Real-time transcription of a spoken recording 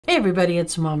Hey everybody,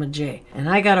 it's Mama J, and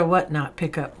I got a Whatnot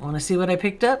pickup. Want to see what I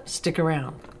picked up? Stick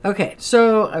around. Okay,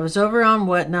 so I was over on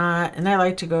Whatnot, and I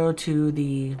like to go to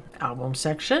the album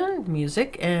section,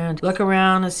 music, and look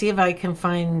around and see if I can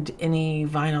find any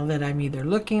vinyl that I'm either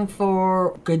looking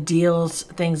for, good deals,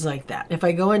 things like that. If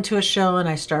I go into a show and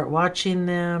I start watching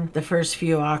them, the first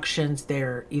few auctions,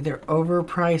 they're either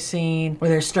overpricing, or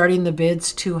they're starting the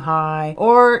bids too high,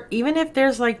 or even if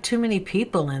there's like too many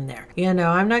people in there. You know,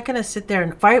 I'm not going to sit there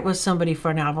and fight with somebody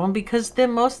for an album, because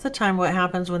then most of the time what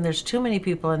happens when there's too many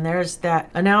people in there is that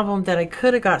an album that I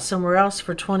could have got somewhere else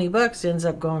for 20 bucks ends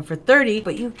up going for 30,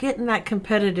 but you get in that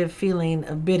competitive feeling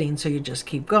of bidding, so you just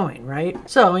keep going, right?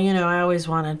 So, you know, I always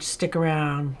want to stick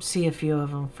around, see a few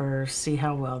of them first, see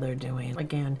how well they're doing.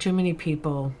 Again, too many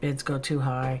people, bids go too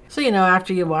high. So, you know,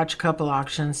 after you watch a couple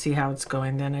auctions, see how it's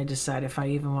going, then I decide if I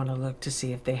even want to look to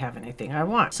see if they have anything I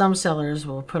want. Some sellers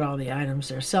will put all the items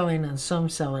they're selling, and some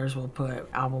sellers will put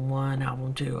album 1,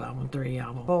 album 2, album 3,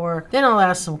 album 4. Then I'll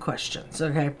ask some questions,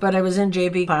 okay? But I was in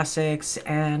JB Classics,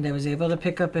 and I was able to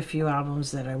pick up a few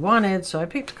albums that I wanted, so I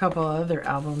picked a couple other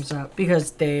albums up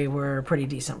because they were pretty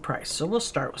decent price. So we'll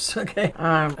start with, okay.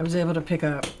 I was able to pick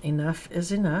up Enough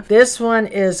Is Enough. This one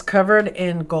is covered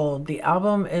in gold. The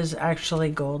album is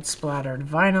actually gold splattered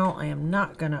vinyl. I am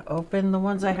not gonna open the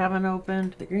ones I haven't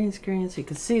opened. The green screen, so you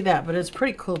can see that, but it's a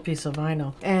pretty cool piece of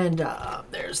vinyl. And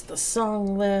there's the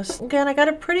song list. Again, I got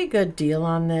a pretty good deal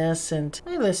on this, and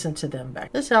I listened to them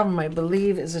back. This album, I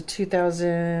believe, is a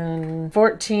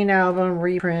 2014 album,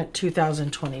 reprint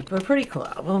 2020, but a pretty cool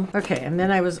album. Okay, and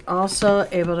then I was also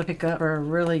able to pick up for a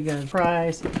really good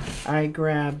price. I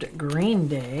grabbed Green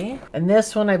Day, and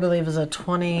this one I believe is a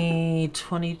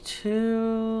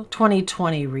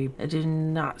 2020 reprint. I did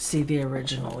not see the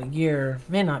original year.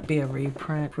 May not be a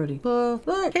reprint. Pretty cool.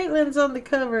 Look, Caitlin's on the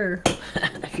cover.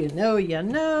 If you know, you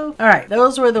know. All right,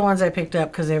 those were the ones I picked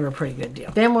up because they were a pretty good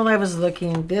deal. Then while I was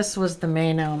looking, this was the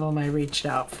main album I reached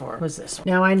out for. Was this one?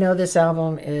 Now I know this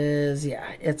album is, yeah,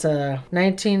 it's a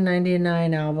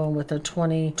 1999 album with a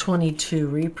 2022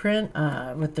 reprint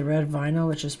with the red vinyl,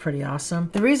 which is pretty awesome.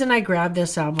 The reason I grabbed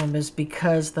this album is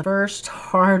because the first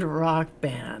hard rock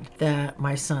band that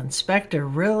my son Spectre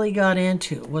really got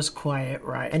into was Quiet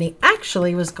Riot, and he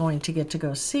actually was going to get to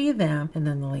go see them, and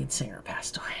then the lead singer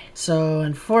passed away. So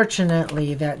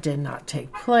unfortunately that did not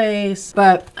take place,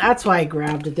 but that's why I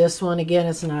grabbed this one. Again,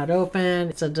 it's not open.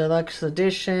 It's a deluxe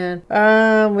edition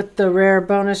with the rare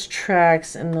bonus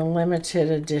tracks and the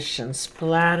limited edition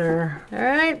splatter. All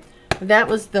right, that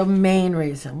was the main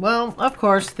reason. Well, of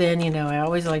course, then, you know, I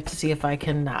always like to see if I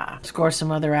can score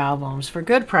some other albums for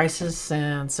good prices,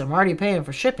 since I'm already paying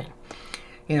for shipping.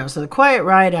 You know, so the Quiet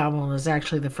Riot album was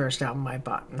actually the first album I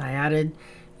bought, and I added,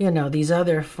 you know, these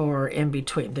other 4 in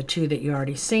between, the 2 that you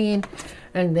already seen.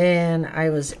 And then I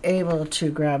was able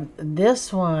to grab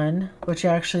this one, which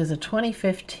actually is a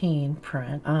 2015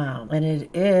 print. And it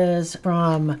is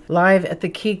from Live at the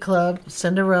Key Club,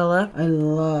 Cinderella. I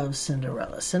love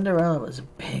Cinderella. Cinderella was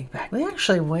big back. We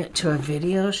actually went to a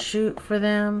video shoot for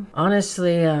them.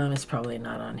 Honestly, it's probably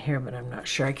not on here, but I'm not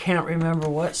sure. I can't remember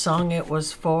what song it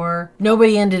was for.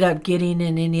 Nobody ended up getting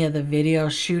in any of the video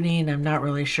shooting. I'm not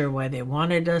really sure why they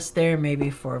wanted us there. Maybe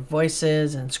for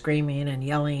voices and screaming and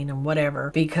yelling and whatever.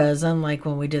 Because unlike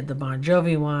when we did the Bon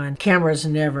Jovi one, cameras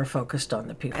never focused on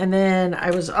the people. And then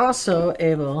I was also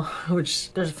able,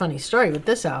 which there's a funny story with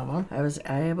this album, I was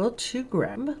able to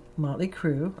grab Motley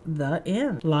Crue, The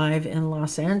End, live in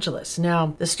Los Angeles.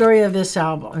 Now, the story of this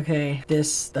album, okay,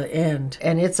 The End,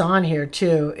 and it's on here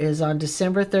too, is on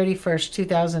December 31st,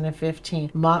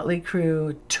 2015, Motley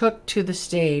Crue took to the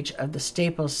stage of the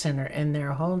Staples Center in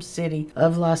their home city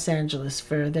of Los Angeles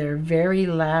for their very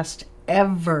last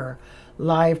ever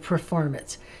live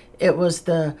performance. It was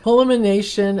the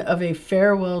culmination of a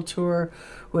farewell tour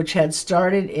which had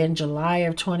started in July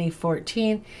of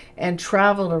 2014 and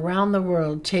traveled around the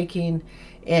world, taking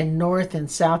in North and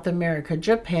South America,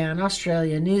 Japan,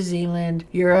 Australia, New Zealand,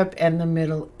 Europe, and the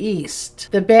Middle East.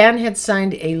 The band had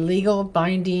signed a legal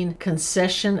binding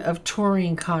concession of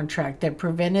touring contract that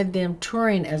prevented them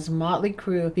touring as Motley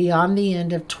Crue beyond the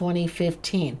end of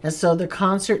 2015. And so the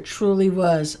concert truly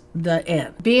was the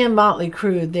end. Being Motley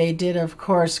Crue, they did of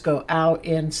course go out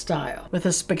in style with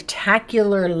a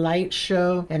spectacular light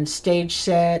show and stage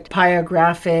set,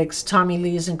 pyrographics, Tommy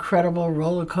Lee's incredible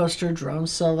roller coaster drum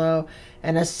solo,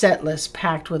 and a set list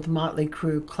packed with Motley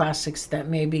Crue classics that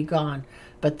may be gone,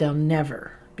 but they'll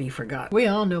never be forgotten. We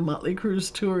all know Motley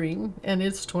Crue's touring, and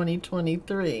it's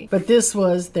 2023. But this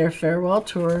was their farewell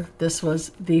tour. This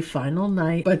was the final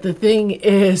night. But the thing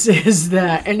is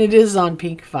that, and it is on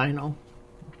pink vinyl,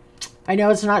 I know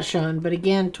it's not shown, but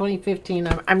again, 2015,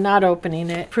 I'm not opening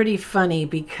it. Pretty funny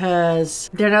because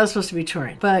they're not supposed to be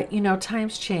touring. But, you know,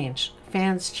 times change.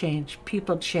 Fans change.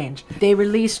 People change. They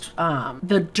released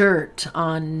The Dirt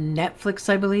on Netflix,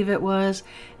 I believe it was,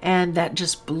 and that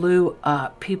just blew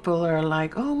up. People are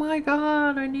like, oh my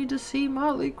God, I need to see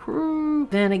Motley Crue.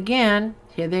 Then again,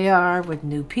 here they are with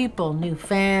new people, new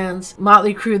fans.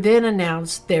 Motley Crue then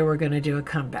announced they were going to do a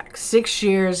comeback 6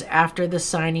 years after the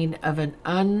signing of an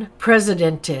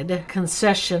unprecedented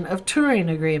concession of touring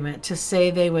agreement to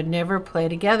say they would never play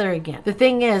together again. The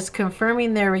thing is,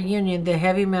 confirming their reunion, the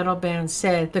heavy metal band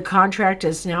said the contract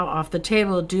is now off the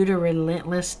table due to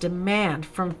relentless demand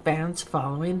from fans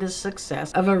following the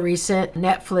success of a recent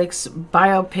Netflix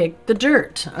biopic, The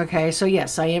Dirt. Okay, so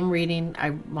yes, I am reading. I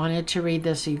wanted to read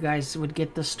this so you guys would get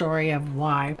the story of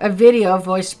why. A video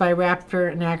voiced by rapper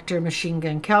and actor Machine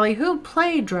Gun Kelly, who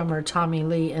played drummer Tommy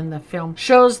Lee in the film,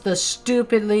 shows the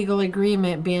stupid legal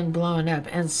agreement being blown up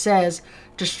and says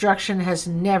destruction has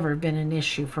never been an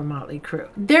issue for Motley Crue.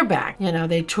 They're back. You know,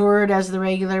 they toured as the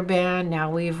regular band.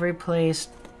 Now we've replaced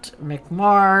Mick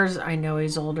Mars. I know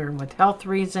he's older and with health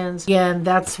reasons. Again,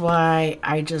 that's why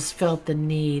I just felt the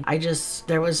need.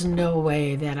 There was no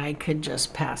way that I could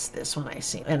just pass this when I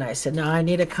seen it. And I said, no, I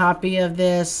need a copy of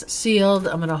this sealed.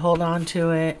 I'm going to hold on to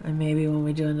it. And maybe when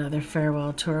we do another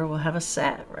farewell tour, we'll have a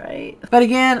set, right? But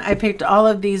again, I picked all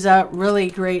of these up. Really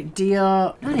great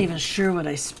deal. Not even sure what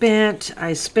I spent.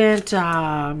 I spent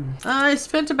about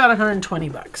 120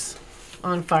 bucks.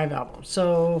 On 5 albums.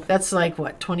 So that's like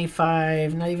what,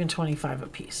 25, not even 25 a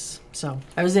piece. So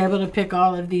I was able to pick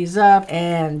all of these up,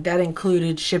 and that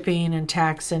included shipping and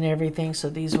tax and everything. So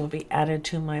these will be added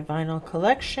to my vinyl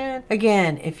collection.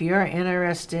 Again, if you're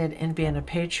interested in being a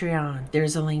Patreon,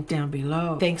 there's a link down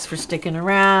below. Thanks for sticking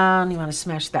around. You want to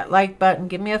smash that like button.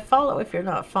 Give me a follow if you're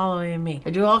not following me. I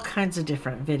do all kinds of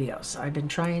different videos. I've been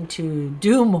trying to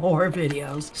do more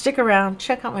videos. Stick around.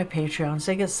 Check out my Patreons.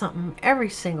 They get something every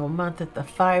single month at the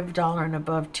 $5 and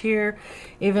above tier.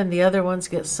 Even the other ones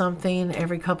get something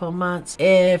every couple of months.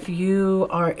 If you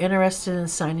are interested in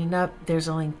signing up, there's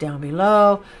a link down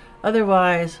below.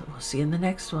 Otherwise, we'll see you in the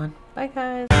next one. Bye,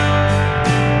 guys.